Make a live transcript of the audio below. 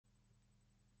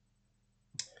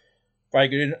Very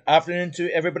good afternoon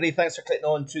to everybody. Thanks for clicking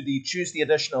on to the Tuesday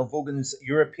edition of Vogan's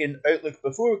European Outlook.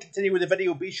 Before we continue with the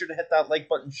video, be sure to hit that like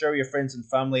button, share with your friends and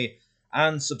family,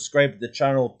 and subscribe to the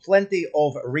channel. Plenty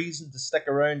of reason to stick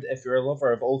around if you're a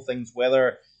lover of all things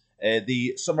weather.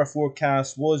 The summer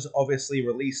forecast was obviously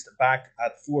released back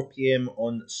at 4 p.m.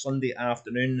 on Sunday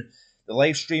afternoon. The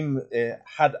live stream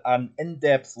had an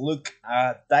in-depth look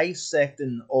at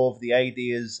dissecting of the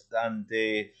ideas and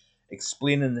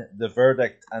explaining the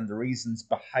verdict and the reasons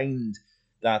behind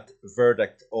that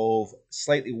verdict of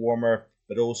slightly warmer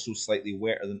but also slightly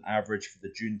wetter than average for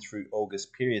the June through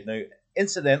August period. Now,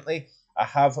 incidentally, I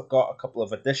have got a couple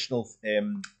of additional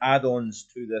add-ons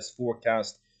to this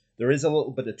forecast. There is a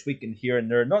little bit of tweaking here and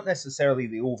there, not necessarily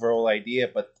the overall idea,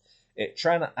 but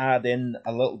trying to add in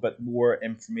a little bit more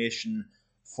information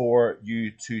for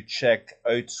you to check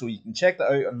out. So you can check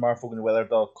that out on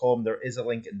markvoganweather.com. There is a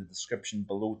link in the description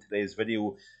below today's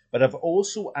video. But I've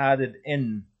also added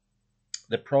in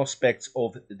the prospects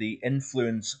of the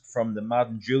influence from the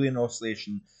Madden-Julian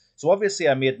oscillation. So obviously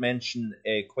I made mention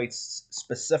quite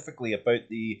specifically about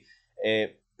the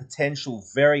potential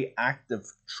very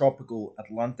active tropical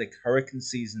Atlantic hurricane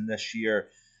season this year,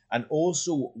 and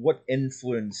also what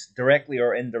influence, directly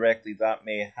or indirectly, that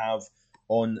may have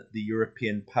on the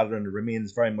European pattern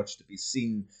remains very much to be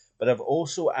seen. But I've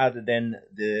also added in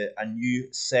a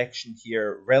new section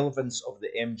here, relevance of the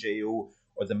MJO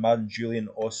or the Madden-Julian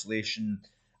oscillation,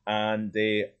 and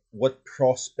what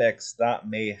prospects that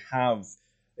may have,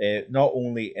 not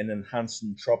only in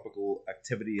enhancing tropical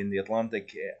activity in the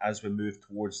Atlantic as we move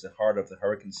towards the heart of the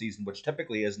hurricane season, which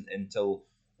typically isn't until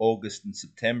August and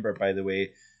September, by the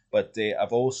way, but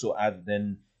I've also added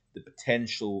in the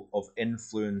potential of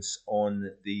influence on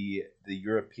the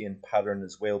European pattern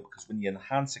as well, because when you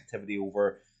enhance activity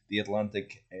over the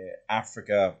Atlantic,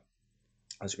 Africa,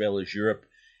 as well as Europe,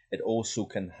 it also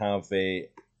can have a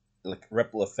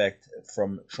ripple effect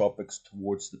from tropics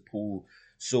towards the pole.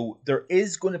 So there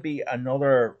is going to be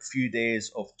another few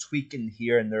days of tweaking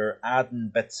here and there,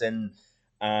 adding bits in,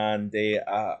 and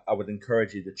I would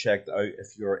encourage you to check that out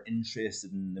if you're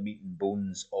interested in the meat and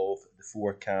bones of the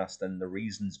forecast and the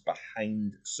reasons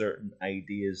behind certain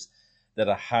ideas that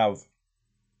I have.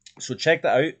 So check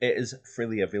that out. It is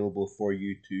freely available for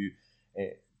you to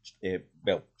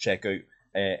check out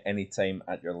anytime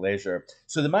at your leisure.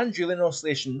 So the Madden-Julian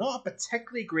oscillation, not a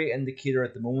particularly great indicator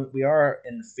at the moment. We are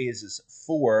in phases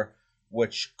 4,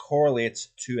 which correlates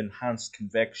to enhanced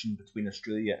convection between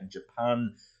Australia and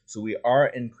Japan. So we are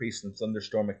increasing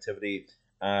thunderstorm activity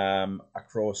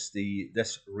across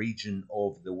this region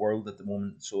of the world at the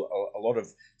moment. So a lot of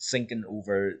sinking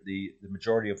over the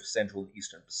majority of Central and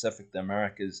Eastern Pacific, the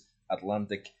Americas,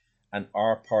 Atlantic, and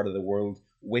our part of the world.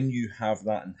 When you have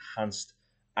that enhanced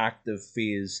active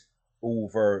phase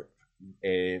over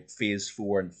phase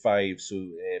 4 and 5, so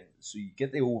you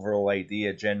get the overall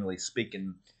idea, generally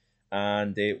speaking.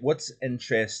 And what's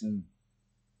interesting,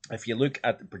 if you look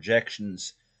at the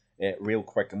projections real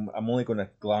quick, I'm only going to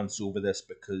glance over this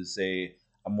because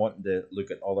I'm wanting to look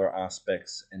at other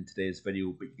aspects in today's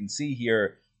video. But you can see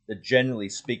here that generally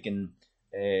speaking,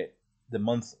 the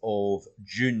month of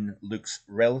June looks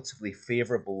relatively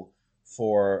favorable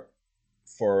for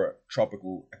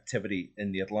tropical activity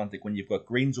in the Atlantic. When you've got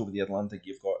greens over the Atlantic,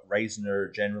 you've got rising air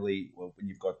generally. Well, when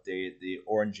you've got the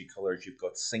orangey colors, you've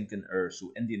got sinking air,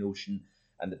 so Indian Ocean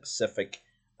and the Pacific,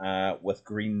 with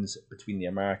greens between the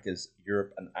Americas,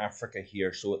 Europe, and Africa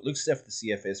here. So it looks as if the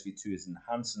CFSV2 is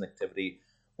enhancing activity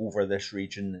over this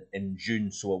region in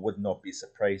June, so I would not be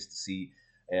surprised to see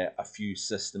a few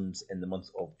systems in the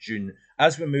month of June.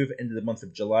 As we move into the month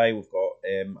of July, we've got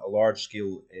a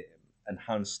large-scale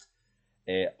enhanced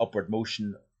upward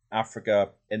motion, Africa,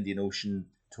 Indian Ocean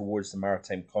towards the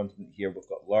maritime continent here. We've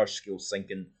got large-scale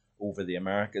sinking over the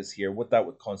Americas here. What that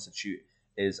would constitute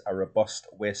is a robust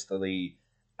westerly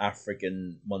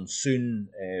African monsoon,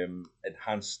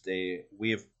 enhanced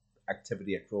wave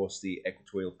activity across the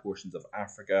equatorial portions of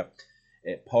Africa,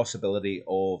 possibility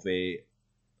of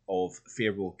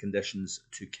favourable conditions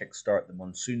to kickstart the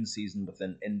monsoon season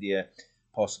within India,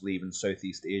 possibly even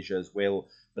Southeast Asia as well,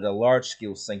 but a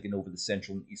large-scale sinking over the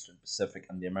Central and Eastern Pacific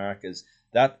and the Americas.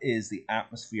 That is the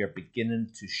atmosphere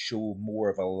beginning to show more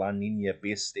of a La Nina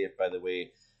base state, by the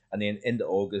way. And then into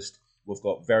August, we've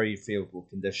got very favourable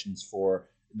conditions for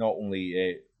not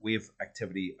only wave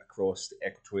activity across the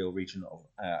equatorial region of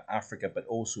Africa, but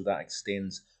also that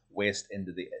extends west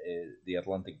into the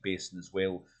Atlantic basin as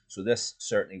well. So this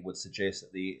certainly would suggest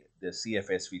that the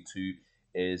CFSV2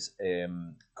 is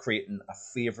creating a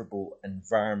favourable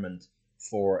environment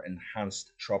for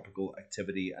enhanced tropical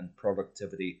activity and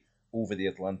productivity over the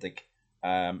Atlantic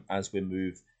as we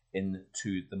move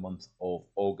into the month of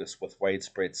August, with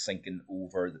widespread sinking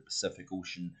over the Pacific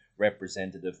Ocean,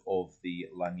 representative of the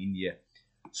La Nina.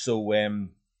 So, and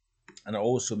I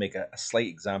also make a slight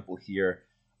example here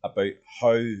about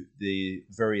how the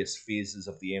various phases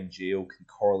of the MJO can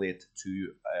correlate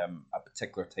to a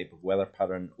particular type of weather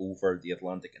pattern over the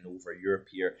Atlantic and over Europe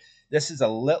here. This is a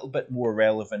little bit more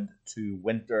relevant to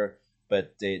winter,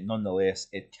 but nonetheless,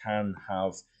 it can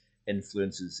have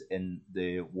influences in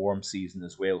the warm season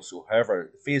as well. So,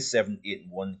 however, phase 7, 8,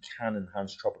 and 1 can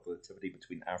enhance tropical activity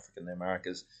between Africa and the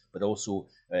Americas, but also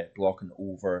blocking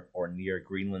over or near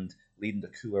Greenland, leading to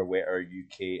cooler, wetter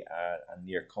UK and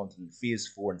near continent. Phase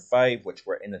 4 and 5, which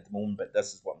we're in at the moment, but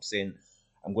this is what I'm saying.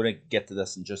 I'm going to get to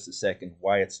this in just a second,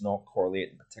 why it's not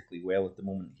correlating particularly well at the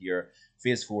moment here.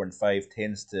 Phase 4 and 5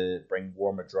 tends to bring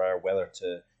warmer, drier weather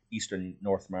to Eastern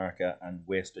North America and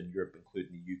Western Europe,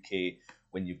 including the UK,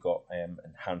 when you've got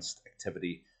enhanced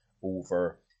activity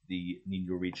over the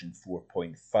Nino region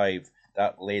 4.5.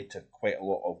 That led to quite a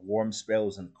lot of warm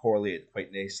spells and correlated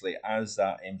quite nicely as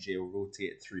that MJO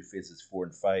rotated through phases 4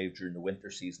 and 5 during the winter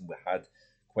season. We had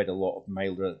quite a lot of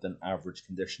milder than average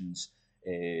conditions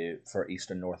for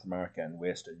Eastern North America and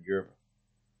Western Europe.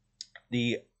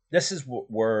 This is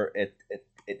where it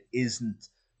isn't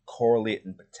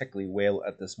correlating particularly well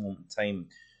at this moment in time.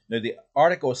 Now, the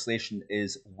Arctic Oscillation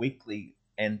is weekly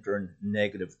entering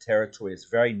negative territory. It's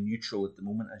very neutral at the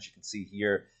moment, as you can see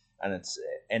here, and it's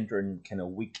entering kind of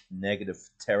weak negative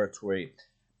territory.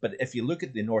 But if you look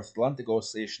at the North Atlantic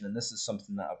Oscillation, and this is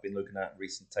something that I've been looking at in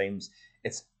recent times,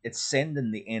 it's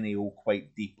sending the NAO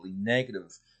quite deeply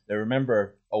negative. Now,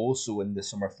 remember, also in the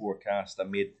summer forecast, I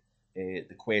made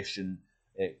the question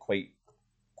quite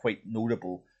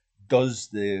notable. Does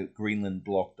the Greenland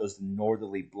block, does the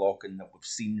northerly blocking that we've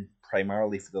seen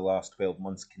primarily for the last 12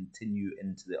 months continue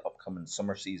into the upcoming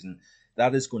summer season?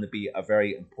 That is going to be a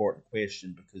very important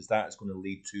question, because that is going to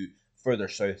lead to further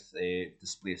south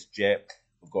displaced jet.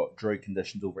 We've got drought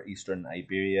conditions over eastern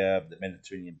Iberia, the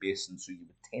Mediterranean basin, so you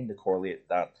would tend to correlate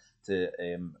that to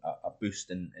a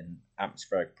boost in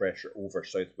atmospheric pressure over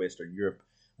southwestern Europe.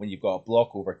 When you've got a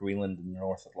block over Greenland in the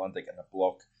North Atlantic and a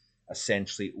block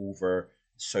essentially over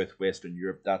southwestern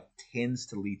Europe, that tends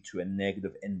to lead to a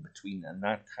negative in between, and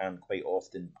that can quite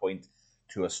often point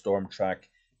to a storm track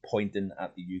pointing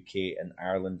at the UK and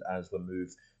Ireland as we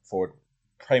move forward.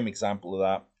 Prime example of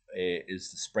that is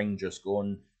the spring just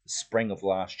gone, the spring of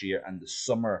last year, and the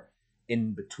summer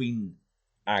in between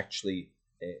actually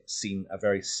seen a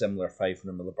very similar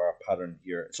 500 millibar pattern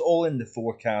here. It's all in the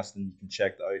forecast, and you can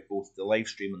check that out, both the live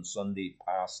stream on Sunday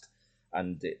past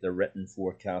and the written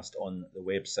forecast on the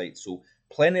website. So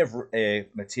plenty of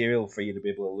material for you to be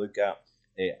able to look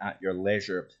at your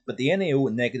leisure. But the NAO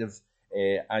negative,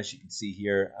 as you can see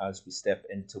here, as we step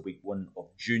into week 1 of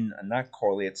June, and that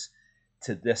correlates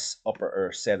to this upper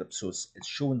air setup. So it's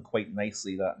showing quite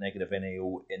nicely that negative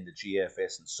NAO in the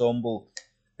GFS ensemble.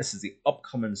 This is the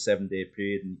upcoming 7-day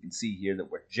period, and you can see here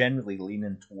that we're generally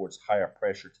leaning towards higher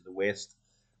pressure to the west,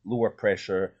 lower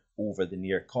pressure over the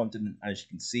near continent. As you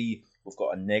can see, we've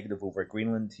got a negative over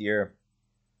Greenland here,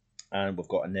 and we've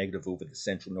got a negative over the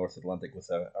central North Atlantic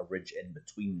with a ridge in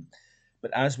between.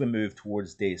 But as we move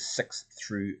towards days 6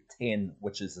 through 10,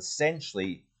 which is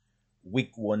essentially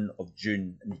week 1 of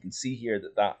June, and you can see here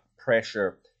that that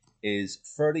pressure is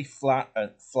fairly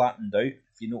flattened out.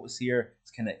 If you notice here,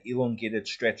 it's kind of elongated,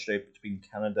 stretched out between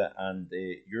Canada and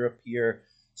Europe here.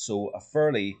 So a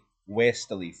fairly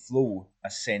westerly flow,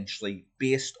 essentially,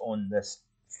 based on this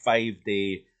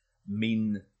 5-day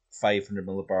mean 500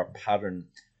 millibar pattern.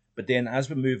 But then as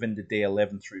we move into day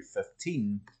 11 through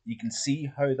 15, you can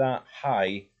see how that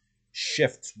high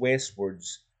shifts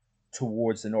westwards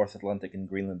towards the North Atlantic and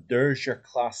Greenland. There's your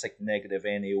classic negative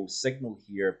NAO signal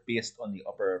here based on the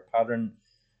upper air pattern.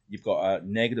 You've got a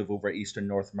negative over eastern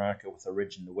North America with a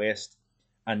ridge in the west,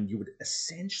 and you would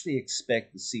essentially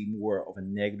expect to see more of a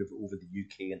negative over the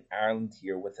UK and Ireland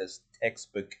here with this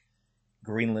textbook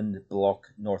Greenland block,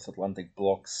 North Atlantic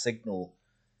block signal.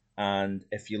 And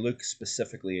if you look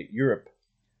specifically at Europe,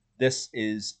 this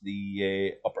is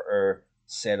the upper air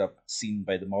setup seen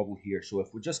by the model here. So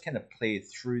if we just kind of play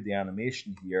through the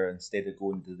animation here instead of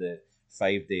going to the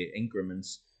 5-day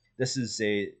increments, this is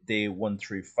day 1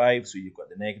 through 5. So you've got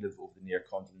the negative over the near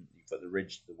continent, you've got the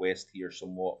ridge to the west here,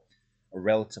 somewhat a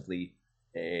relatively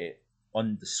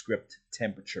undescript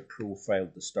temperature profile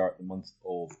to start the month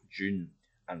of June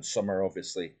and summer,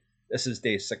 obviously. This is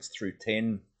day 6 through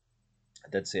 10. I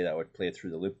did say that I would play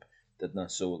through the loop, didn't I?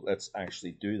 So let's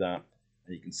actually do that.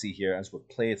 And you can see here, as we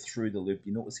play through the loop,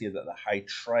 you notice here that the high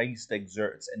tries to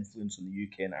exert its influence on the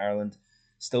UK and Ireland.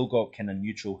 Still got kind of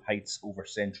neutral heights over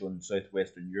Central and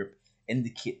Southwestern Europe,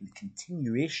 indicating the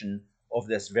continuation of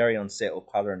this very unsettled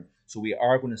pattern. So we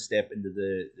are going to step into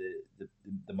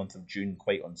the month of June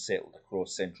quite unsettled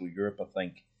across Central Europe, I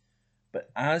think.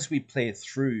 But as we play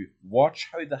through, watch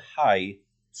how the high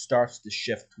starts to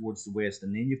shift towards the west,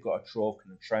 and then you've got a trough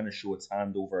kind of trying to show its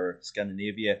hand over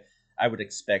Scandinavia. I would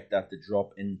expect that to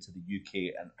drop into the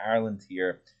UK and Ireland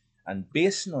here. And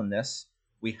based on this,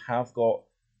 we have got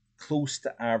close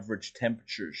to average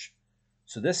temperatures.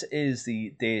 So this is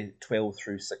the day 12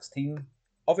 through 16.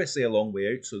 Obviously a long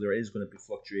way out, so there is going to be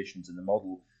fluctuations in the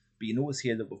model. But you notice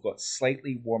here that we've got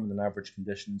slightly warmer than average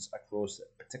conditions across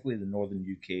particularly the northern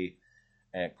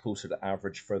UK, closer to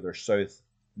average further south.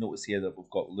 Notice here that we've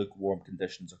got lukewarm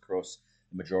conditions across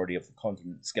the majority of the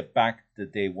continent. Skip back to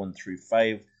day 1 through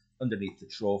 5. Underneath the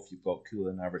trough, you've got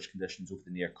cooler than average conditions over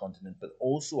the near continent, but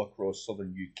also across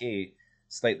southern UK,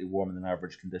 slightly warmer than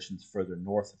average conditions further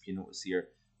north. If you notice here,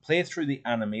 play through the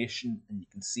animation, and you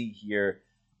can see here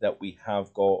that we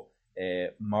have got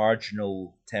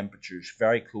marginal temperatures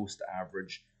very close to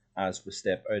average as we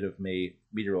step out of May,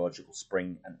 meteorological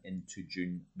spring, and into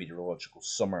June, meteorological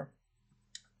summer.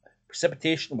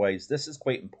 Precipitation-wise, this is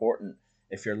quite important.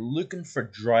 If you're looking for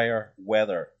drier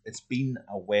weather, it's been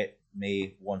a wet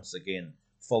May once again,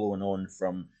 following on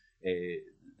from the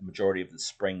majority of the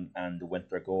spring and the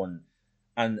winter gone.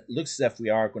 And it looks as if we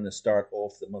are going to start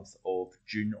off the month of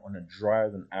June on a drier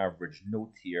than average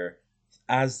note here,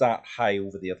 as that high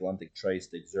over the Atlantic tries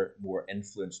to exert more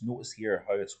influence. Notice here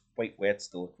how it's quite wet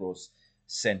still across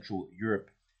Central Europe.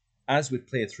 As we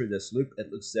play through this loop,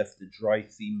 it looks as if the dry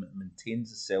theme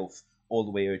maintains itself all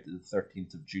the way out to the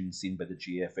 13th of June, seen by the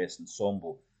GFS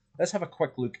ensemble. Let's have a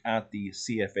quick look at the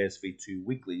CFSV2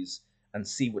 weeklies and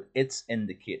see what it's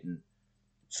indicating.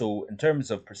 So in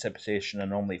terms of precipitation,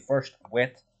 anomaly first,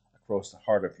 wet across the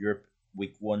heart of Europe,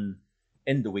 week 1.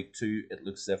 Into week 2, it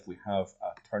looks as if we have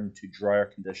a turn to drier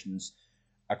conditions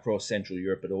across Central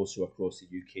Europe, but also across the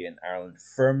UK and Ireland.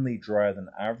 Firmly drier than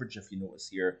average, if you notice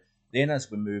here. Then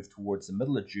as we move towards the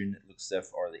middle of June, it looks as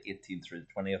if, or the 18th through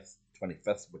the 20th,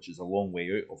 25th, which is a long way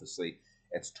out, obviously,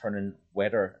 it's turning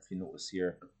wetter, if you notice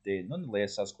here. But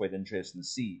nonetheless, that's quite interesting to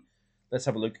see. Let's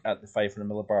have a look at the 500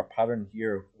 millibar pattern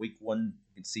here. Week 1,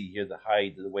 you can see here the high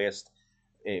to the west,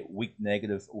 weak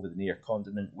negative over the near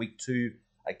continent. Week 2,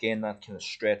 again, that kind of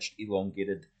stretched,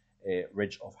 elongated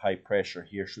ridge of high pressure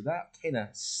here. So that kind of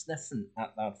sniffing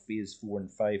at that phase 4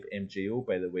 and 5 MJO,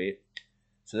 by the way.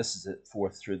 So this is the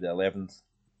 4th through the 11th,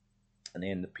 and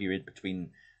then the period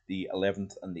between the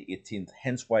 11th and the 18th.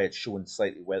 Hence why it's showing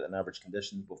slightly wet than average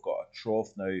conditions. We've got a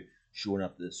trough now showing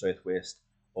up to the southwest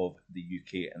of the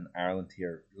UK and Ireland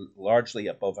here, largely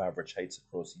above average heights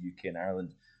across the UK and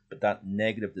Ireland, but that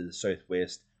negative to the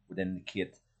southwest would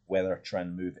indicate weather trying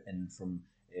to move in from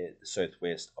the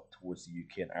southwest up towards the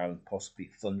UK and Ireland,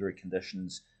 possibly thundery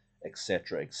conditions,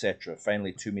 etc., etc.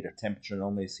 Finally, 2 meter temperature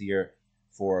anomalies here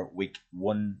for week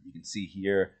 1. You can see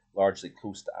here largely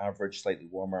close to average, slightly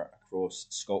warmer across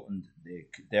Scotland,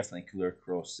 definitely cooler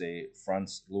across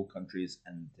France, Low Countries,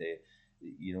 and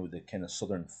the kind of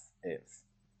southern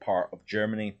part of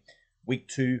Germany. Week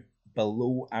 2,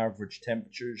 below average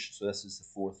temperatures, so this is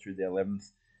the 4th through the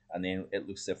 11th, and then it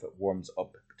looks as if it warms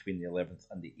up between the 11th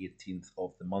and the 18th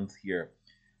of the month here.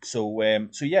 So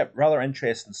yeah, rather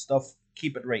interesting stuff.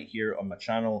 Keep it right here on my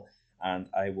channel, and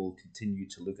I will continue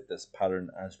to look at this pattern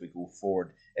as we go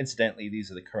forward. Incidentally,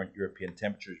 these are the current European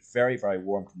temperatures. Very, very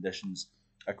warm conditions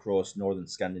across northern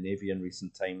Scandinavia in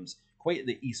recent times. Quite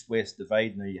the east-west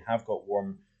divide. Now you have got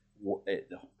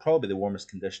probably the warmest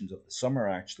conditions of the summer,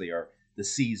 actually, or the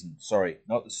season. Sorry,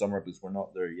 not the summer because we're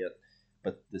not there yet,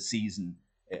 but the season,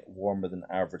 warmer than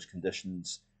average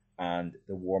conditions, and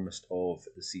the warmest of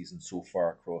the season so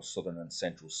far across southern and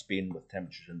central Spain, with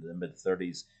temperatures into the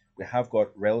mid-30s. We have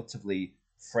got relatively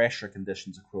fresher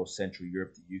conditions across Central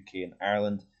Europe, the UK and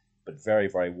Ireland, but very,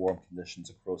 very warm conditions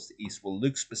across the east. We'll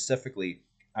look specifically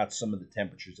at some of the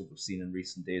temperatures that we've seen in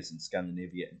recent days in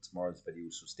Scandinavia in tomorrow's video,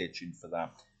 so stay tuned for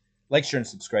that. Like, share, and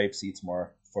subscribe. See you tomorrow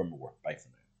for more. Bye for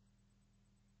now.